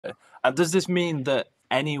Okay. And does this mean that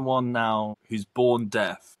anyone now who's born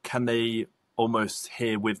deaf, can they almost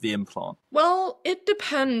hear with the implant? Well, it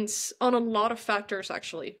depends on a lot of factors,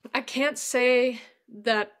 actually. I can't say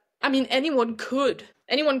that, I mean, anyone could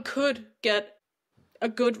get a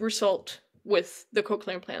good result with the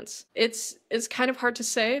cochlear implants. It's kind of hard to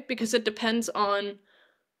say because it depends on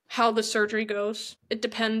how the surgery goes. It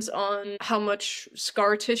depends on how much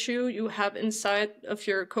scar tissue you have inside of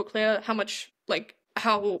your cochlea,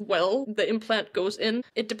 how well the implant goes in.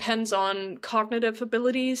 It depends on cognitive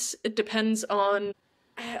abilities. It depends on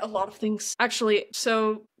a lot of things, actually.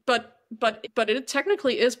 So, but it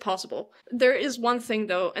technically is possible. There is one thing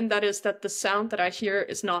though, and that is that the sound that I hear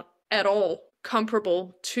is not at all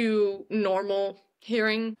comparable to normal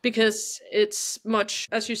hearing because it's much,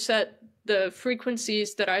 as you said, the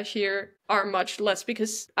frequencies that I hear are much less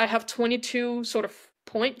because I have 22 sort of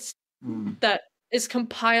points that is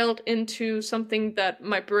compiled into something that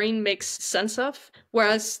my brain makes sense of,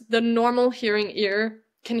 whereas the normal hearing ear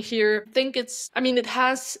can hear, it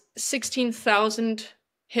has 16,000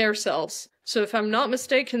 hair cells. So if I'm not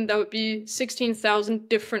mistaken, that would be 16,000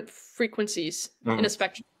 different frequencies in a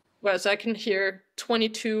spectrum, whereas I can hear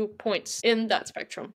 22 points in that spectrum.